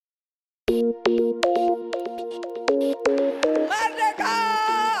Merdeka!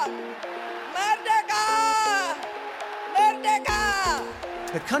 Merdeka! Merdeka!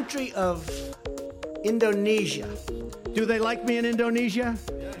 The country of Indonesia. Do they like me in Indonesia?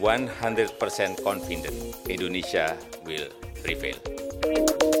 100% confident Indonesia will prevail.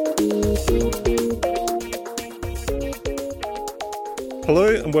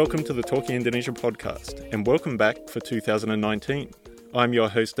 Hello and welcome to the Talking Indonesia podcast, and welcome back for 2019. I'm your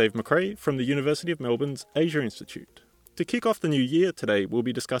host Dave McRae from the University of Melbourne's Asia Institute. To kick off the new year today, we'll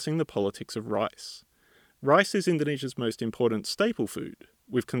be discussing the politics of rice. Rice is Indonesia's most important staple food,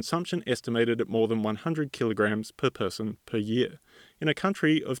 with consumption estimated at more than 100 kilograms per person per year, in a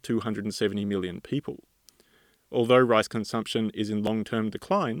country of 270 million people. Although rice consumption is in long-term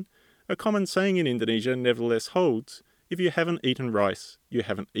decline, a common saying in Indonesia nevertheless holds, if you haven't eaten rice, you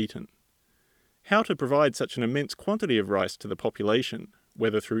haven't eaten. How to provide such an immense quantity of rice to the population,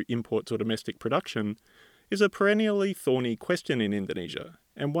 whether through imports or domestic production, is a perennially thorny question in Indonesia,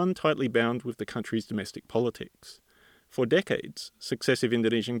 and one tightly bound with the country's domestic politics. For decades, successive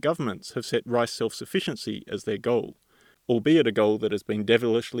Indonesian governments have set rice self-sufficiency as their goal, albeit a goal that has been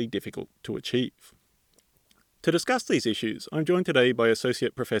devilishly difficult to achieve. To discuss these issues, I'm joined today by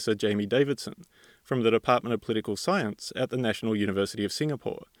Associate Professor Jamie Davidson from the Department of Political Science at the National University of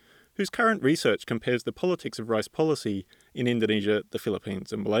Singapore, whose current research compares the politics of rice policy in Indonesia, the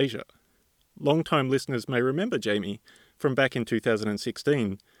Philippines and Malaysia. Long-time listeners may remember Jamie from back in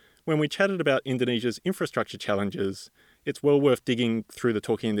 2016, when we chatted about Indonesia's infrastructure challenges. It's well worth digging through the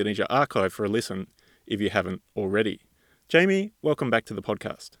Talking Indonesia archive for a listen, if you haven't already. Jamie, welcome back to the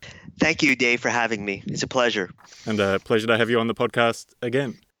podcast. Thank you, Dave, for having me. It's a pleasure. And a pleasure to have you on the podcast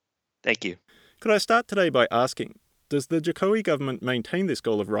again. Thank you. Could I start today by asking, does the Jokowi government maintain this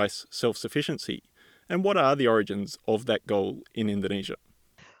goal of rice self-sufficiency? And what are the origins of that goal in Indonesia?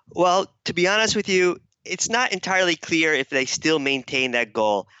 Well, to be honest with you, it's not entirely clear if they still maintain that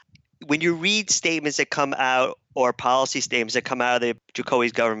goal. When you read statements that come out or policy statements that come out of the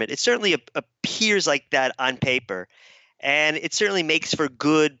Jokowi's government, it certainly appears like that on paper. And it certainly makes for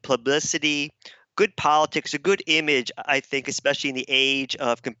good publicity, good politics, a good image, I think, especially in the age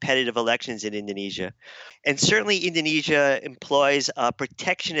of competitive elections in Indonesia. And certainly Indonesia employs a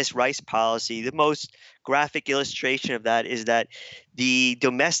protectionist rice policy. The most graphic illustration of that is that the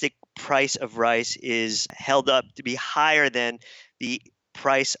domestic price of rice is held up to be higher than the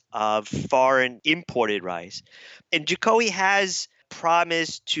price of foreign imported rice. And Jokowi has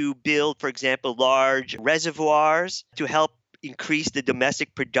promised to build, for example, large reservoirs to help increase the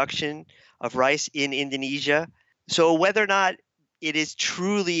domestic production of rice in Indonesia. So whether or not it is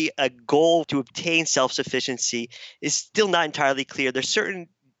truly a goal to obtain self-sufficiency is still not entirely clear. There's certain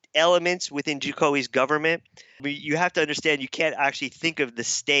elements within Jokowi's government. You have to understand you can't actually think of the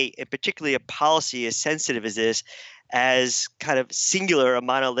state, and particularly a policy as sensitive as this, as kind of singular or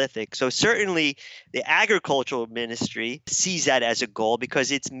monolithic. So certainly the agricultural ministry sees that as a goal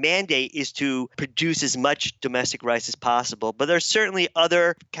because its mandate is to produce as much domestic rice as possible. But there's certainly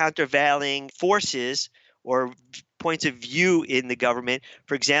other countervailing forces or points of view in the government,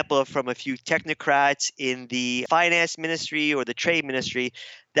 for example, from a few technocrats in the finance ministry or the trade ministry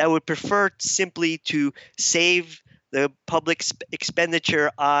that would prefer simply to save the public expenditure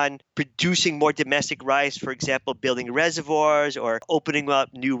on producing more domestic rice, for example, building reservoirs or opening up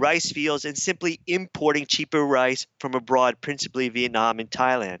new rice fields and simply importing cheaper rice from abroad, principally Vietnam and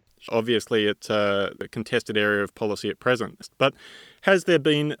Thailand. Obviously, it's a contested area of policy at present, but has there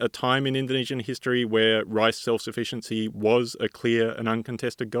been a time in Indonesian history where rice self-sufficiency was a clear and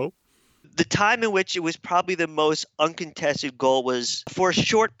uncontested goal? The time in which it was probably the most uncontested goal was for a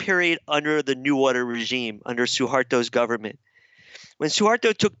short period under the New Order regime, under Suharto's government. When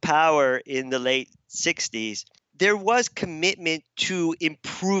Suharto took power in the late 60s, there was commitment to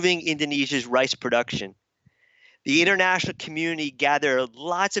improving Indonesia's rice production. The international community gathered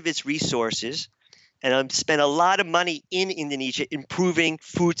lots of its resources and spent a lot of money in Indonesia improving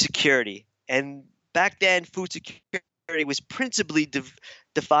food security. And back then, food security was principally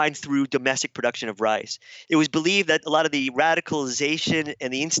defined through domestic production of rice. It was believed that a lot of the radicalization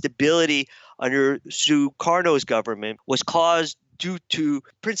and the instability under Sukarno's government was caused due to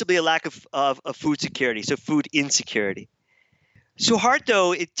principally a lack of food security, so food insecurity.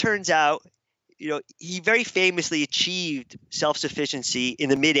 Suharto, it turns out, he very famously achieved self-sufficiency in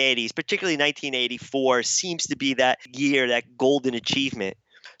the mid-'80s, particularly 1984 seems to be that year, that golden achievement.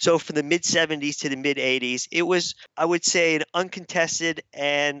 So from the mid 70s to the mid 80s, it was, I would say, an uncontested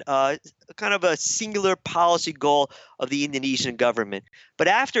and kind of a singular policy goal of the Indonesian government. But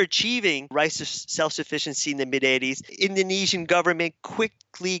after achieving rice self-sufficiency in the mid 80s, Indonesian government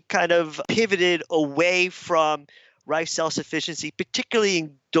quickly kind of pivoted away from rice self-sufficiency, particularly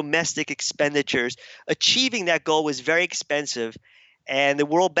in domestic expenditures. Achieving that goal was very expensive, and the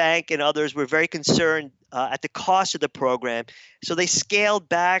World Bank and others were very concerned at the cost of the program. So they scaled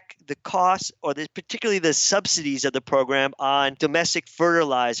back the costs, or particularly the subsidies of the program, on domestic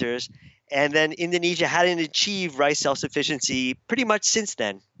fertilizers. And then Indonesia hadn't achieved rice self-sufficiency pretty much since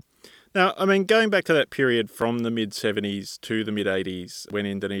then. Now, I mean, going back to that period from the mid-70s to the mid-80s, when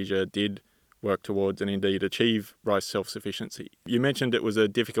Indonesia did work towards and indeed achieve rice self-sufficiency. You mentioned it was a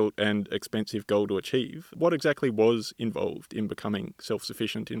difficult and expensive goal to achieve. What exactly was involved in becoming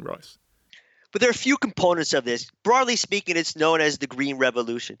self-sufficient in rice? But there are a few components of this. Broadly speaking, it's known as the Green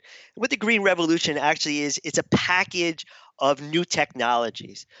Revolution. And what the Green Revolution actually is, it's a package of new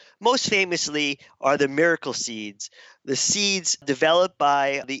technologies. Most famously are the miracle seeds, the seeds developed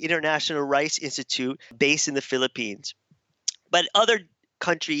by the International Rice Institute based in the Philippines. But other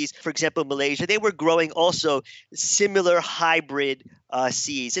countries, for example, Malaysia, they were growing also similar hybrid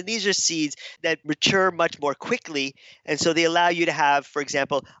seeds. And these are seeds that mature much more quickly. And so they allow you to have, for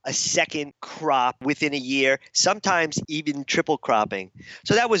example, a second crop within a year, sometimes even triple cropping.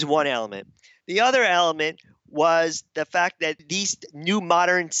 So that was one element. The other element was the fact that these new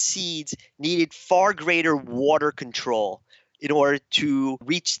modern seeds needed far greater water control in order to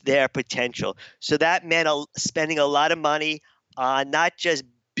reach their potential. So that meant spending a lot of money on not just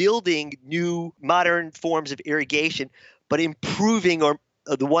building new modern forms of irrigation, but improving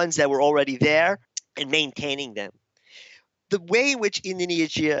the ones that were already there and maintaining them. The way in which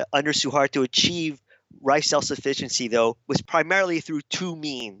Indonesia under Suharto achieved rice self-sufficiency, though, was primarily through two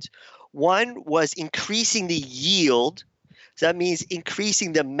means. One was increasing the yield. So that means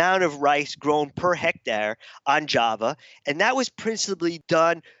increasing the amount of rice grown per hectare on Java. And that was principally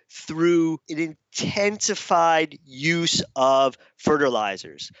done through an intensified use of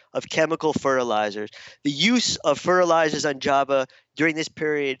fertilizers, of chemical fertilizers. The use of fertilizers on Java during this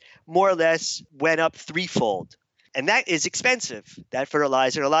period more or less went up threefold. And that is expensive, that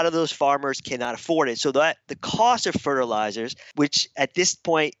fertilizer. A lot of those farmers cannot afford it. So that the cost of fertilizers, which at this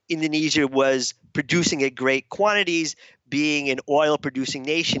point Indonesia was producing at great quantities, being an oil-producing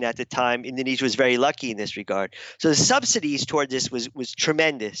nation at the time, Indonesia was very lucky in this regard. So the subsidies toward this was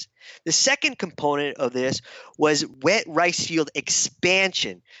tremendous. The second component of this was wet rice field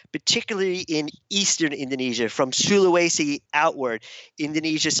expansion, particularly in eastern Indonesia, from Sulawesi outward.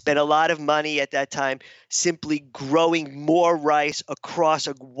 Indonesia spent a lot of money at that time simply growing more rice across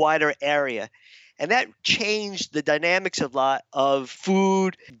a wider area. And that changed the dynamics of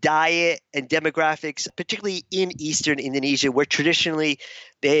food, diet, and demographics, particularly in eastern Indonesia, where traditionally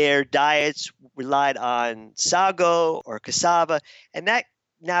their diets relied on sago or cassava. And that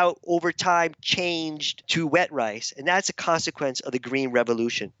now over time changed to wet rice. And that's a consequence of the Green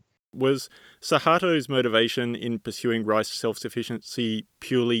Revolution. Was Suharto's motivation in pursuing rice self-sufficiency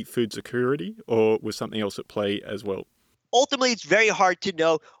purely food security, or was something else at play as well? Ultimately, it's very hard to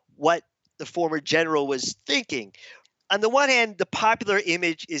know what the former general was thinking. On the one hand, the popular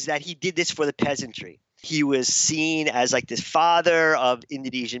image is that he did this for the peasantry. He was seen as like this father of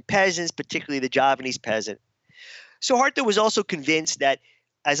Indonesian peasants, particularly the Javanese peasant. Suharto was also convinced that,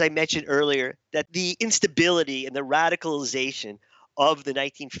 as I mentioned earlier, that the instability and the radicalization of the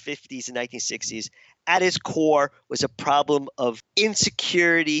 1950s and 1960s at its core was a problem of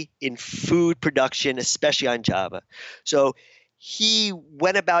insecurity in food production, especially on Java. So he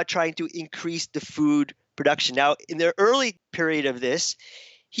went about trying to increase the food production. Now, in the early period of this,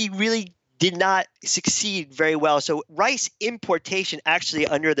 he really did not succeed very well. So rice importation actually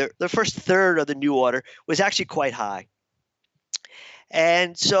under the first third of the New Order was actually quite high.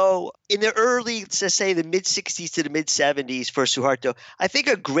 And so in the early, let's say the mid-60s to the mid-70s for Suharto, I think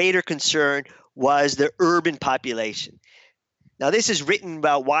a greater concern was the urban population. Now, this is written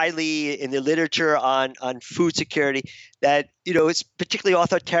about widely in the literature on food security that, it's particularly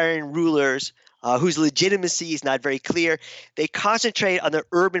authoritarian rulers whose legitimacy is not very clear. They concentrate on the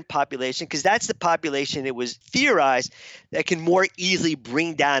urban population because that's the population, it was theorized, that can more easily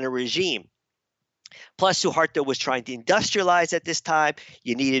bring down a regime. Plus, Suharto was trying to industrialize at this time.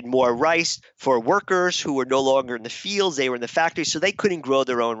 You needed more rice for workers who were no longer in the fields. They were in the factories, so they couldn't grow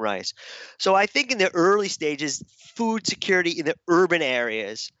their own rice. So I think in the early stages, food security in the urban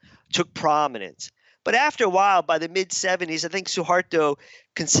areas took prominence. But after a while, by the mid-70s, I think Suharto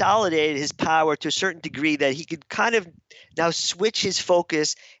consolidated his power to a certain degree that he could kind of now switch his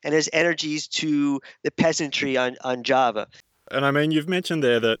focus and his energies to the peasantry on Java. And I mean, you've mentioned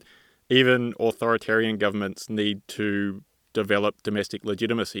there that even authoritarian governments need to develop domestic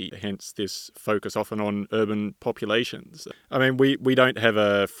legitimacy, hence this focus often on urban populations. I mean, we don't have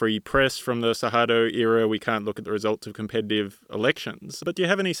a free press from the Suharto era. We can't look at the results of competitive elections. But do you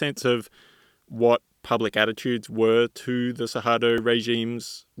have any sense of what public attitudes were to the Suharto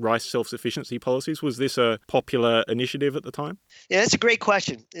regime's rice self-sufficiency policies? Was this a popular initiative at the time? Yeah, that's a great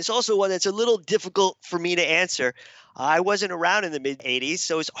question. It's also one that's a little difficult for me to answer. I wasn't around in the mid-'80s,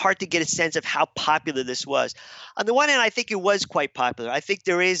 so it's hard to get a sense of how popular this was. On the one hand, I think it was quite popular. I think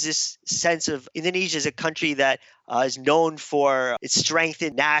there is this sense of Indonesia as a country that is known for its strength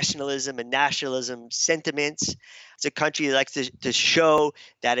in nationalism and nationalism sentiments. It's a country that likes to show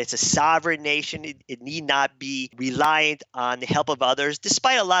that it's a sovereign nation. It need not be reliant on the help of others,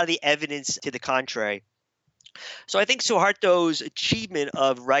 despite a lot of the evidence to the contrary. So I think Suharto's achievement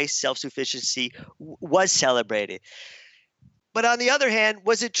of rice self-sufficiency was celebrated. But on the other hand,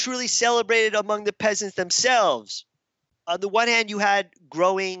 was it truly celebrated among the peasants themselves? On the one hand, you had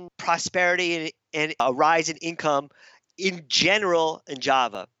growing prosperity and a rise in income in general in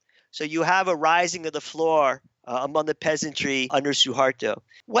Java. So you have a rising of the floor among the peasantry under Suharto.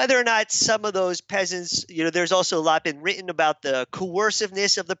 Whether or not some of those peasants, there's also a lot been written about the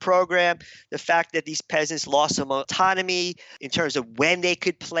coerciveness of the program, the fact that these peasants lost some autonomy in terms of when they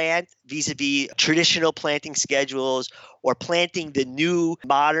could plant vis-a-vis traditional planting schedules or planting the new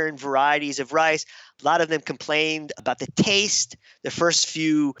modern varieties of rice. A lot of them complained about the taste. The first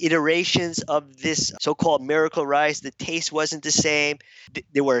few iterations of this so-called miracle rice, the taste wasn't the same.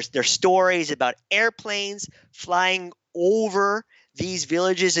 There are stories about airplanes flying over these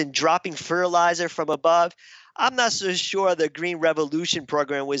villages and dropping fertilizer from above. I'm not so sure the Green Revolution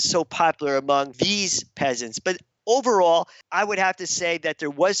program was so popular among these peasants. But overall, I would have to say that there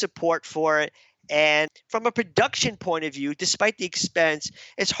was support for it. And from a production point of view, despite the expense,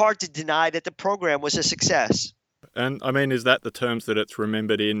 it's hard to deny that the program was a success. And I mean, is that the terms that it's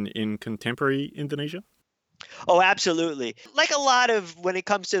remembered in contemporary Indonesia? Oh, absolutely. Like a lot of when it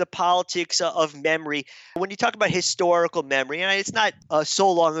comes to the politics of memory, when you talk about historical memory, and it's not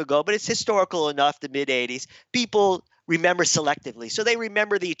so long ago, but it's historical enough, the mid-'80s, people remember selectively. So they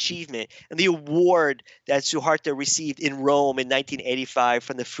remember the achievement and the award that Suharto received in Rome in 1985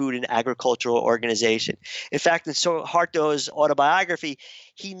 from the Food and Agricultural Organization. In fact, in Suharto's autobiography,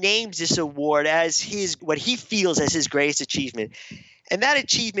 he names this award as what he feels as his greatest achievement. And that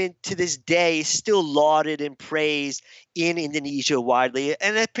achievement to this day is still lauded and praised in Indonesia widely,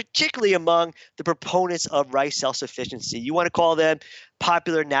 and particularly among the proponents of rice self-sufficiency. You want to call them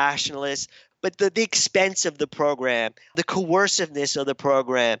popular nationalists, but the expense of the program, the coerciveness of the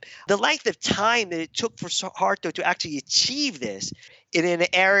program, the length of time that it took for Suharto to actually achieve this in an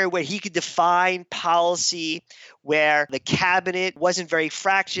area where he could define policy, where the cabinet wasn't very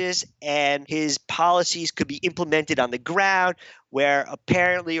fractious and his policies could be implemented on the ground, where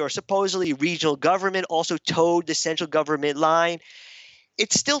apparently or supposedly regional government also towed the central government line.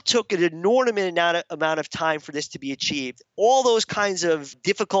 It still took an inordinate amount of time for this to be achieved. All those kinds of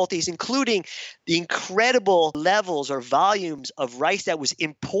difficulties, including the incredible levels or volumes of rice that was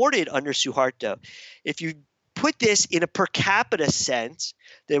imported under Suharto. If you put this in a per capita sense,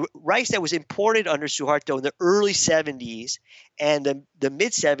 the rice that was imported under Suharto in the early 70s and the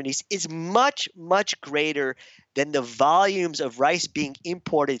mid-70s is much, much greater than the volumes of rice being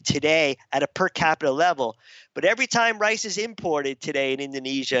imported today at a per capita level. But every time rice is imported today in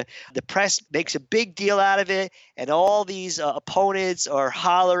Indonesia, the press makes a big deal out of it, and all these opponents are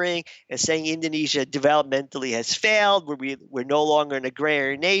hollering and saying Indonesia developmentally has failed, we're no longer an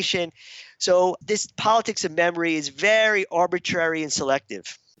agrarian nation. So this politics of memory is very arbitrary and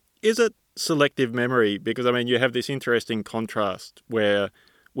selective. Is it selective memory? Because, I mean, you have this interesting contrast where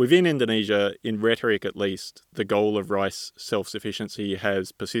within Indonesia, in rhetoric at least, the goal of rice self-sufficiency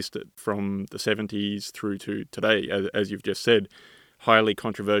has persisted from the 70s through to today, as you've just said, highly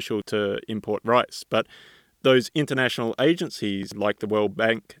controversial to import rice. But those international agencies like the World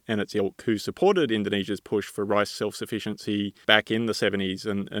Bank and its ilk, who supported Indonesia's push for rice self-sufficiency back in the 70s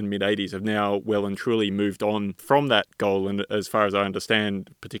and mid-80s, have now well and truly moved on from that goal. And as far as I understand,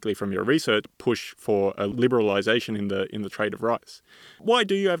 particularly from your research, push for a liberalisation in the trade of rice. Why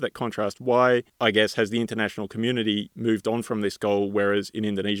do you have that contrast? Why, I guess, has the international community moved on from this goal, whereas in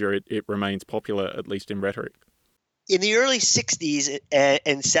Indonesia it remains popular, at least in rhetoric? In the early 60s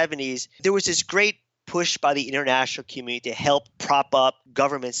and 70s, there was this great push by the international community to help prop up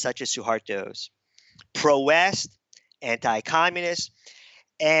governments such as Suharto's. pro-West, anti-communist.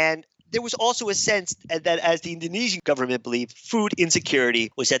 And there was also a sense that, as the Indonesian government believed, food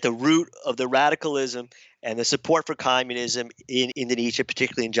insecurity was at the root of the radicalism and the support for communism in Indonesia,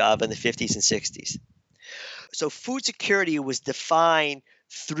 particularly in Java in the 50s and 60s. So food security was defined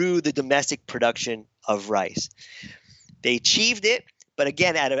through the domestic production of rice. They achieved it, but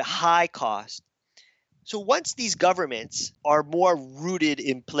again, at a high cost. So once these governments are more rooted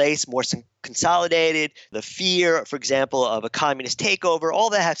in place, more consolidated, the fear, for example, of a communist takeover,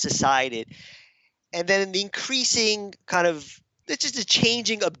 all that has subsided. And then the increasing kind of it's just the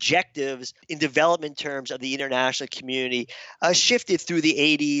changing objectives in development terms of the international community shifted through the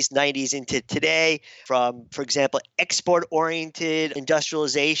 80s, 90s into today from, for example, export-oriented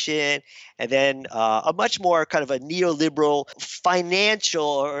industrialization, and then a much more kind of a neoliberal financial,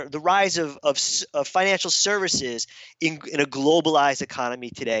 or the rise of financial services in a globalized economy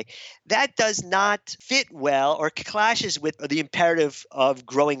today. That does not fit well or clashes with the imperative of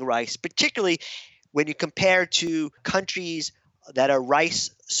growing rice, particularly when you compare to countries that are rice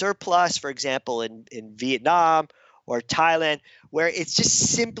surplus, for example, in Vietnam or Thailand, where it's just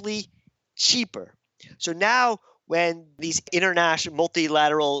simply cheaper. So now when these international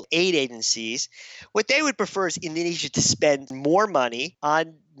multilateral aid agencies, what they would prefer is Indonesia to spend more money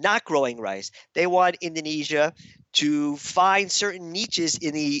on not growing rice. They want Indonesia to find certain niches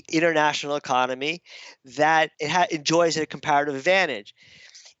in the international economy that it enjoys a comparative advantage.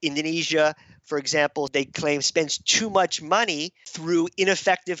 Indonesia, for example, they claim spends too much money through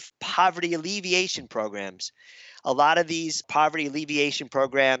ineffective poverty alleviation programs. A lot of these poverty alleviation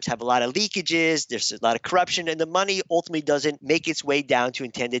programs have a lot of leakages, there's a lot of corruption, and the money ultimately doesn't make its way down to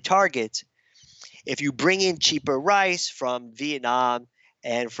intended targets. If you bring in cheaper rice from Vietnam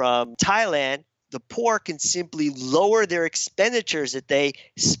and from Thailand, the poor can simply lower their expenditures that they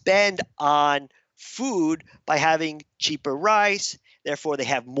spend on food by having cheaper rice. Therefore, they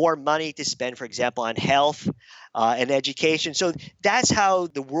have more money to spend, for example, on health and education. So that's how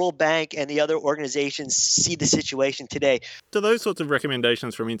the World Bank and the other organizations see the situation today. Do those sorts of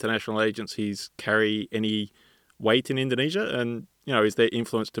recommendations from international agencies carry any weight in Indonesia? And, is their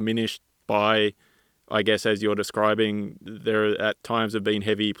influence diminished by, I guess, as you're describing, there at times have been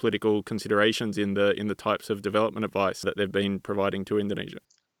heavy political considerations in the types of development advice that they've been providing to Indonesia?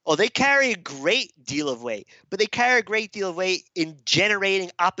 Oh, they carry a great deal of weight, but they carry a great deal of weight in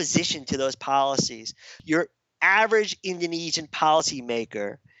generating opposition to those policies. Your average Indonesian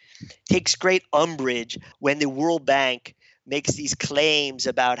policymaker takes great umbrage when the World Bank makes these claims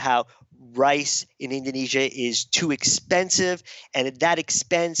about how rice in Indonesia is too expensive and that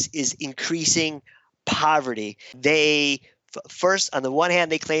expense is increasing poverty. They First, on the one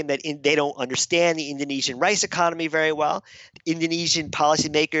hand, they claim that they don't understand the Indonesian rice economy very well. Indonesian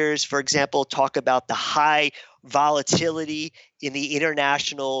policymakers, for example, talk about the high volatility in the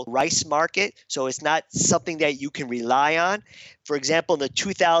international rice market. So it's not something that you can rely on. For example, in the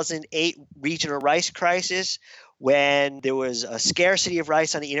 2008 regional rice crisis, when there was a scarcity of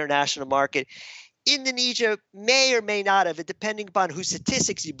rice on the international market, Indonesia may or may not have, depending upon whose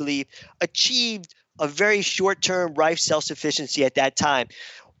statistics you believe, achieved a very short-term rice self-sufficiency at that time.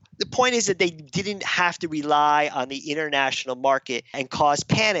 The point is that they didn't have to rely on the international market and cause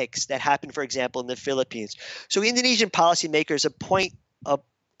panics that happened, for example, in the Philippines. So Indonesian policymakers point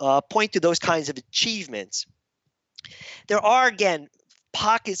to those kinds of achievements. There are, again,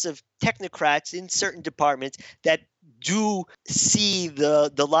 pockets of technocrats in certain departments that do see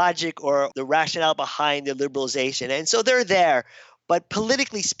the logic or the rationale behind the liberalization. And so they're there. But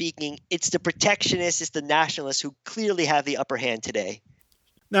politically speaking, it's the protectionists, it's the nationalists who clearly have the upper hand today.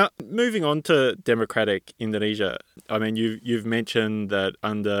 Now, moving on to democratic Indonesia, I mean, you've mentioned that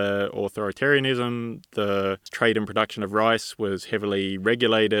under authoritarianism, the trade and production of rice was heavily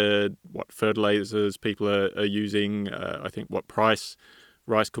regulated, what fertilizers people are using, I think what price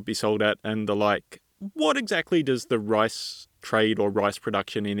rice could be sold at and the like. What exactly does the rice trade or rice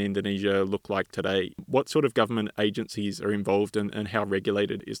production in Indonesia look like today? What sort of government agencies are involved and how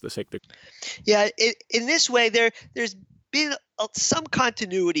regulated is the sector? Yeah, in this way, there's been some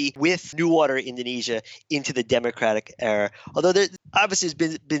continuity with New Order Indonesia into the democratic era, although there obviously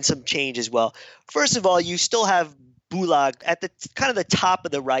has been some change as well. First of all, you still have Bulog at the kind of the top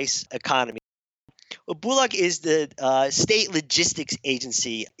of the rice economy. Well, Bulog is the state logistics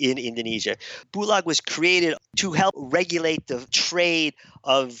agency in Indonesia. Bulog was created to help regulate the trade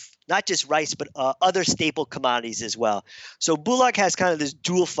of not just rice, but other staple commodities as well. So Bulog has kind of this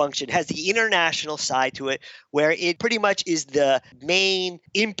dual function, has the international side to it, where it pretty much is the main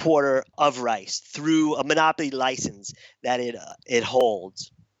importer of rice through a monopoly license that it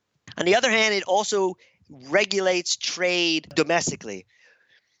holds. On the other hand, it also regulates trade domestically.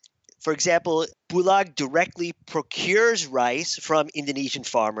 For example, Bulog directly procures rice from Indonesian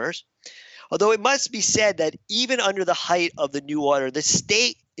farmers. Although it must be said that even under the height of the new order, the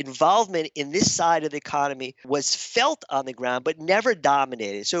state involvement in this side of the economy was felt on the ground, but never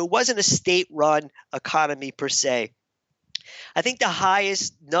dominated. So it wasn't a state-run economy per se. I think the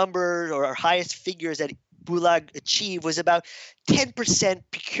highest number or highest figures that Bulog achieved was about 10%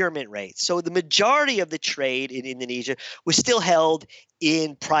 procurement rate. So the majority of the trade in Indonesia was still held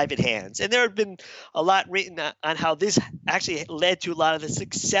in private hands. And there have been a lot written on how this actually led to a lot of the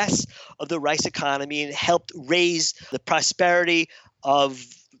success of the rice economy and helped raise the prosperity of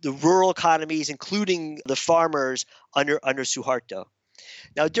the rural economies, including the farmers under Suharto.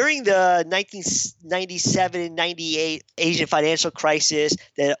 Now, during the 1997-98 Asian financial crisis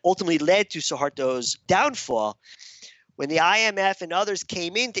that ultimately led to Suharto's downfall, when the IMF and others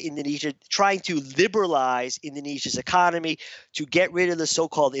came into Indonesia trying to liberalize Indonesia's economy to get rid of the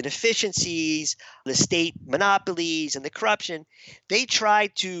so-called inefficiencies, the state monopolies, and the corruption, they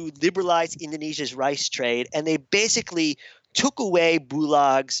tried to liberalize Indonesia's rice trade, and they basically took away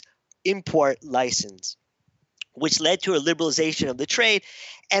Bulog's import license, which led to a liberalization of the trade.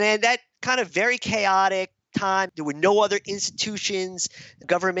 And in that kind of very chaotic time, there were no other institutions,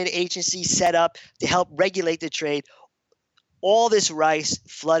 government agencies set up to help regulate the trade. All this rice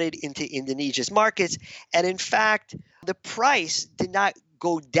flooded into Indonesia's markets. And in fact, the price did not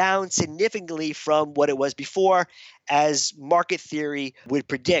go down significantly from what it was before, as market theory would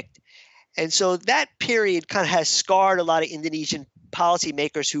predict. And so that period kind of has scarred a lot of Indonesian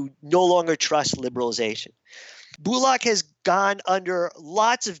policymakers who no longer trust liberalization. Bulog has gone under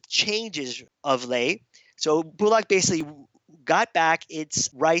lots of changes of late. So Bulog basically got back its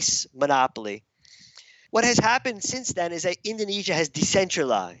rice monopoly. What has happened since then is that Indonesia has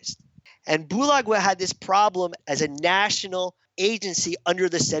decentralized. And Bulog had this problem as a national agency under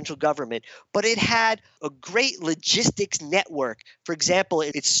the central government, but it had a great logistics network. For example,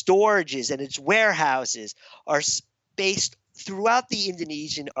 its storages and its warehouses are spaced throughout the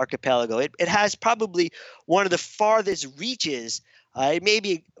Indonesian archipelago. It has probably one of the farthest reaches,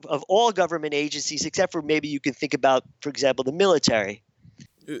 maybe of all government agencies, except for maybe you can think about, for example, the military.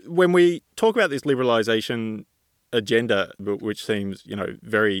 When we talk about this liberalisation agenda, which seems,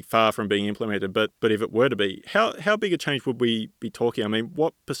 very far from being implemented, but if it were to be, how big a change would we be talking? I mean,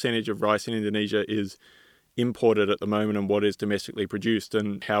 what percentage of rice in Indonesia is imported at the moment and what is domestically produced,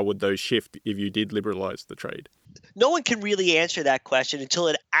 and how would those shift if you did liberalise the trade? No one can really answer that question until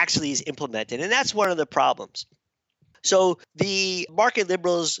it actually is implemented, and that's one of the problems. So the market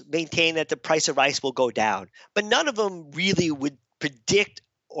liberals maintain that the price of rice will go down, but none of them really would predict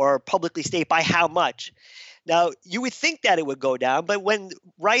or publicly state by how much. Now, you would think that it would go down, but when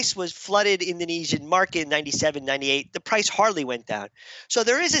rice was flooded Indonesian market in 97, 98, the price hardly went down. So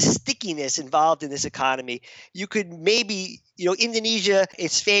there is a stickiness involved in this economy. You could maybe, Indonesia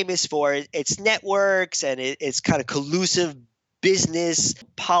is famous for its networks and its kind of collusive business,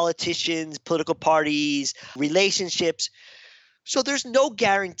 politicians, political parties, relationships. So there's no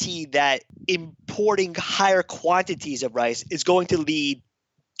guarantee that importing higher quantities of rice is going to lead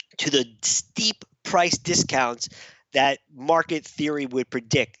to the steep price discounts that market theory would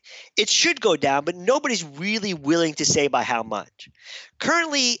predict. It should go down, but nobody's really willing to say by how much.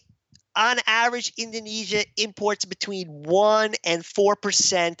 Currently, on average, Indonesia imports between 1% and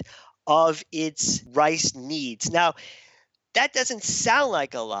 4% of its rice needs. Now, that doesn't sound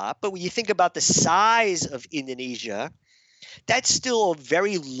like a lot, but when you think about the size of Indonesia, that's still a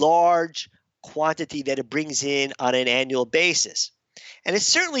very large quantity that it brings in on an annual basis. And it's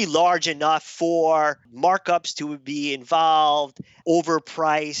certainly large enough for markups to be involved,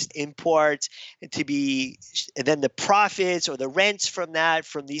 overpriced imports, and then the profits or the rents from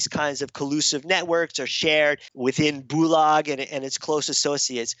these kinds of collusive networks are shared within Bulog and its close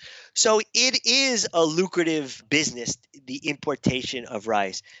associates. So it is a lucrative business, the importation of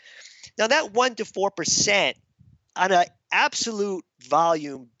rice. Now that 1% to 4% on an absolute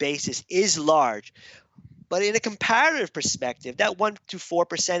volume basis is large. But in a comparative perspective, that 1% to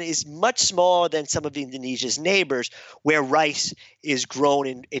 4% is much smaller than some of Indonesia's neighbors, where rice is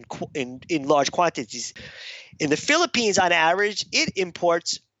grown in large quantities. In the Philippines, on average, it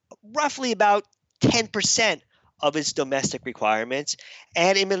imports roughly about 10% of its domestic requirements.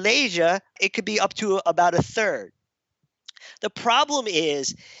 And in Malaysia, it could be up to about a third. The problem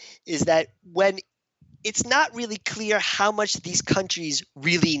is that when it's not really clear how much these countries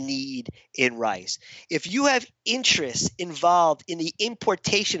really need in rice. If you have interests involved in the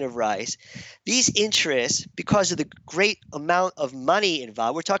importation of rice, these interests, because of the great amount of money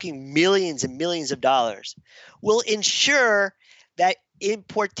involved, we're talking millions and millions of dollars, will ensure that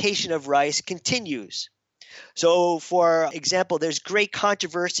importation of rice continues. So, for example, there's great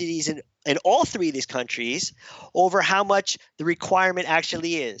controversies in all three of these countries over how much the requirement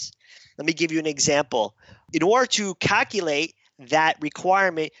actually is. Let me give you an example. In order to calculate that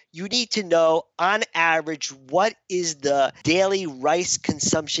requirement, you need to know on average what is the daily rice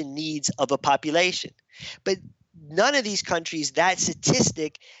consumption needs of a population. But none of these countries, that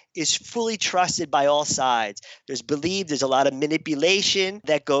statistic is fully trusted by all sides. There's a lot of manipulation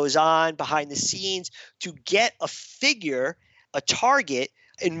that goes on behind the scenes to get a figure, a target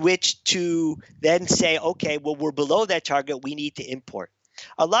in which to then say, okay, well, we're below that target, we need to import.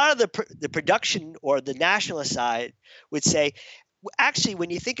 A lot of the production or the nationalist side would say, actually,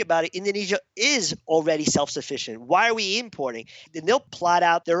 when you think about it, Indonesia is already self-sufficient. Why are we importing? Then they'll plot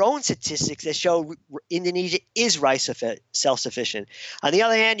out their own statistics that show Indonesia is rice self-sufficient. On the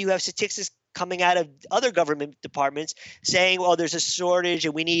other hand, you have statistics coming out of other government departments saying, well, there's a shortage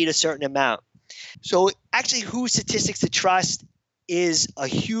and we need a certain amount. So actually, whose statistics to trust is a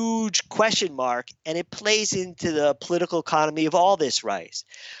huge question mark, and it plays into the political economy of all this rice.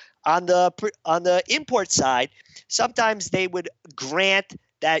 On the import side, sometimes they would grant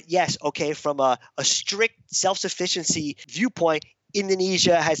that, yes, okay, from a strict self-sufficiency viewpoint,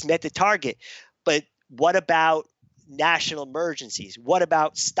 Indonesia has met the target. But what about national emergencies? What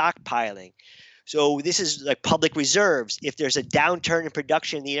about stockpiling? So this is like public reserves. If there's a downturn in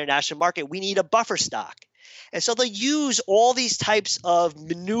production in the international market, we need a buffer stock. And so they use all these types of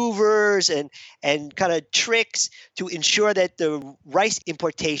maneuvers and kind of tricks to ensure that the rice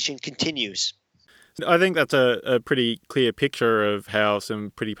importation continues. I think that's a pretty clear picture of how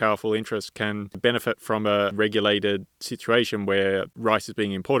some pretty powerful interests can benefit from a regulated situation where rice is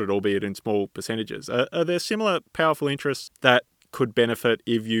being imported, albeit in small percentages. Are there similar powerful interests that could benefit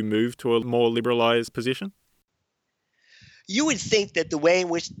if you move to a more liberalized position? You would think that the way in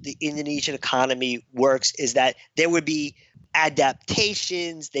which the Indonesian economy works is that there would be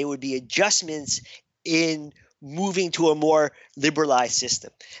adaptations, there would be adjustments in moving to a more liberalized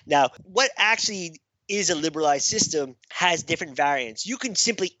system. Now, what actually is a liberalized system has different variants. You can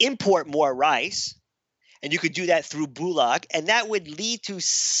simply import more rice, and you could do that through Bulog, and that would lead to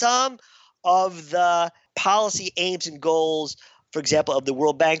some of the policy aims and goals, for example, of the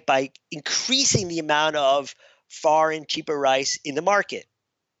World Bank by increasing the amount of foreign cheaper rice in the market.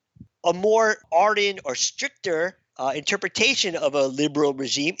 A more ardent or stricter interpretation of a liberal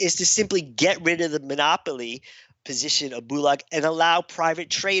regime is to simply get rid of the monopoly position of Bulog and allow private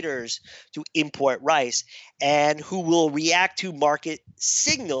traders to import rice, and who will react to market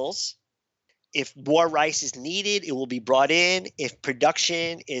signals. If more rice is needed, it will be brought in. If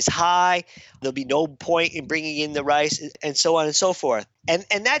production is high, there'll be no point in bringing in the rice, and so on and so forth. And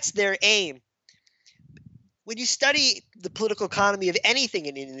that's their aim. When you study the political economy of anything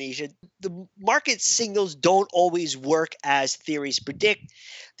in Indonesia, the market signals don't always work as theories predict.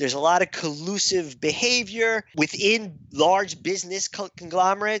 There's a lot of collusive behavior within large business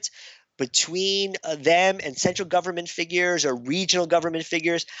conglomerates, between them and central government figures or regional government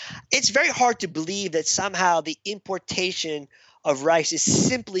figures. It's very hard to believe that somehow the importation of rice is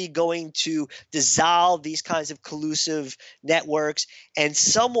simply going to dissolve these kinds of collusive networks, and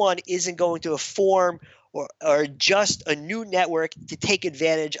someone isn't going to form or just a new network to take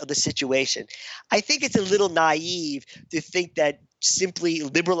advantage of the situation. I think it's a little naive to think that simply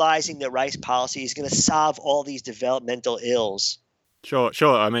liberalizing the rice policy is going to solve all these developmental ills. Sure.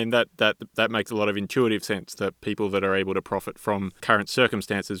 I mean, that makes a lot of intuitive sense, that people that are able to profit from current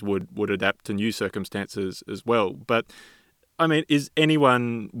circumstances would adapt to new circumstances as well. But I mean, is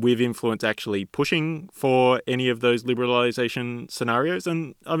anyone with influence actually pushing for any of those liberalisation scenarios?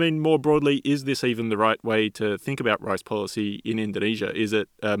 And I mean, more broadly, is this even the right way to think about rice policy in Indonesia? Is it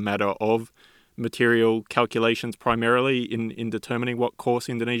a matter of material calculations primarily in determining what course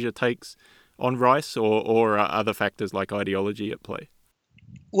Indonesia takes on rice, or are other factors like ideology at play?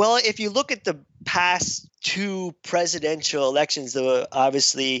 Well, if you look at the past two presidential elections, there were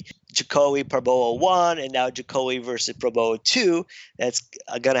obviously Jokowi Prabowo 1 and now Jokowi versus Prabowo 2. That's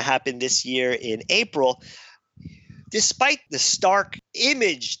going to happen this year in April. Despite the stark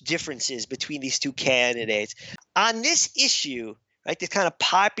image differences between these two candidates, on this issue, right, this kind of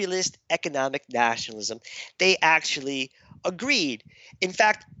populist economic nationalism, they actually agreed. In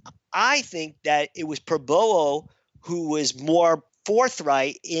fact, I think that it was Prabowo who was more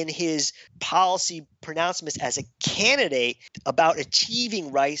forthright in his policy pronouncements as a candidate about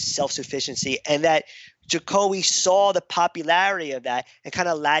achieving rice self-sufficiency, and that Jokowi saw the popularity of that and kind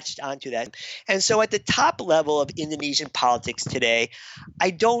of latched onto that. And so at the top level of Indonesian politics today,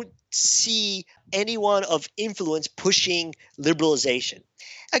 I don't see anyone of influence pushing liberalization.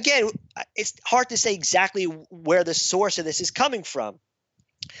 Again, it's hard to say exactly where the source of this is coming from.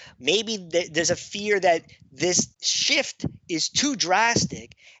 Maybe there's a fear that this shift is too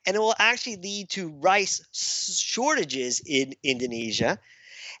drastic and it will actually lead to rice shortages in Indonesia.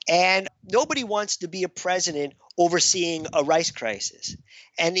 And nobody wants to be a president overseeing a rice crisis.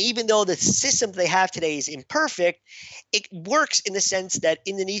 And even though the system they have today is imperfect, it works in the sense that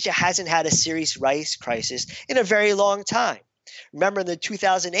Indonesia hasn't had a serious rice crisis in a very long time. Remember, in the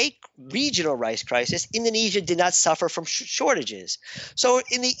 2008 regional rice crisis, Indonesia did not suffer from shortages. So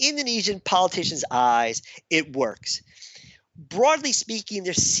in the Indonesian politicians' eyes, it works. Broadly speaking,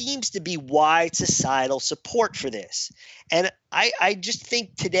 there seems to be wide societal support for this. And I just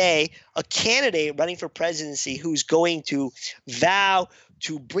think today a candidate running for presidency who's going to vow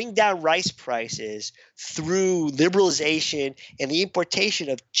to bring down rice prices through liberalization and the importation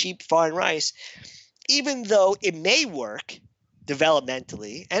of cheap foreign rice, even though it may work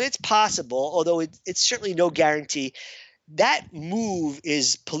developmentally, and it's possible, although it's certainly no guarantee, that move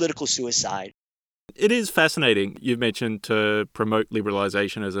is political suicide. It is fascinating. You've mentioned to promote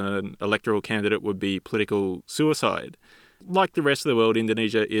liberalisation as an electoral candidate would be political suicide. Like the rest of the world,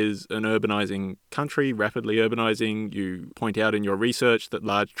 Indonesia is an urbanising country, rapidly urbanising. You point out in your research that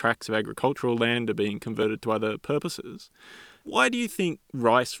large tracts of agricultural land are being converted to other purposes. Why do you think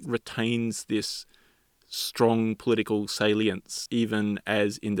rice retains this strong political salience even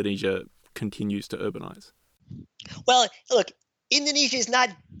as Indonesia continues to urbanise? Well, look, Indonesia is not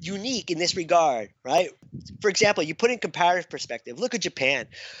unique in this regard, right? For example, you put in comparative perspective, look at Japan.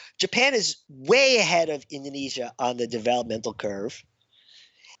 Japan is way ahead of Indonesia on the developmental curve.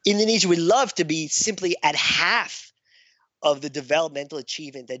 Indonesia would love to be simply at half of the developmental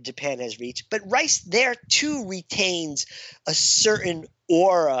achievement that Japan has reached. But rice there too retains a certain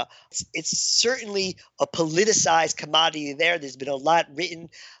aura. It's certainly a politicized commodity there. There's been a lot written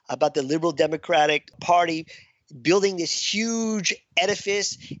about the Liberal Democratic Party building this huge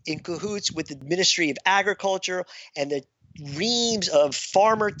edifice in cahoots with the Ministry of Agriculture and the reams of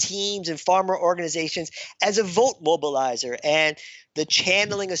farmer teams and farmer organizations as a vote mobilizer. And the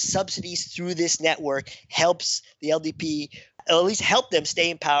channeling of subsidies through this network helps the LDP, or at least help them stay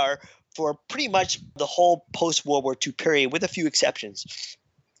in power for pretty much the whole post-World War II period, with a few exceptions.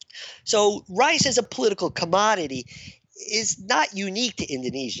 So rice as a political commodity is not unique to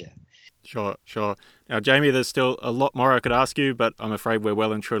Indonesia. Sure. Now, Jamie, there's still a lot more I could ask you, but I'm afraid we're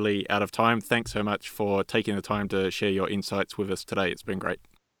well and truly out of time. Thanks so much for taking the time to share your insights with us today. It's been great.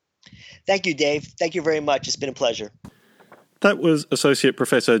 Thank you, Dave. Thank you very much. It's been a pleasure. That was Associate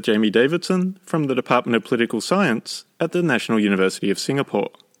Professor Jamie Davidson from the Department of Political Science at the National University of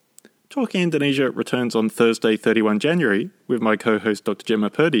Singapore. Talking Indonesia returns on Thursday, 31 January, with my co-host Dr Jemma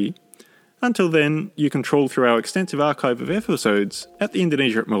Purdey. Until then, you can trawl through our extensive archive of episodes at the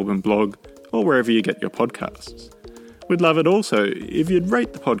Indonesia at Melbourne blog or wherever you get your podcasts. We'd love it also if you'd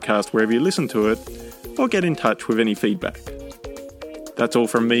rate the podcast wherever you listen to it or get in touch with any feedback. That's all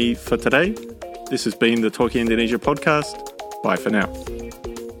from me for today. This has been the Talking Indonesia podcast. Bye for now.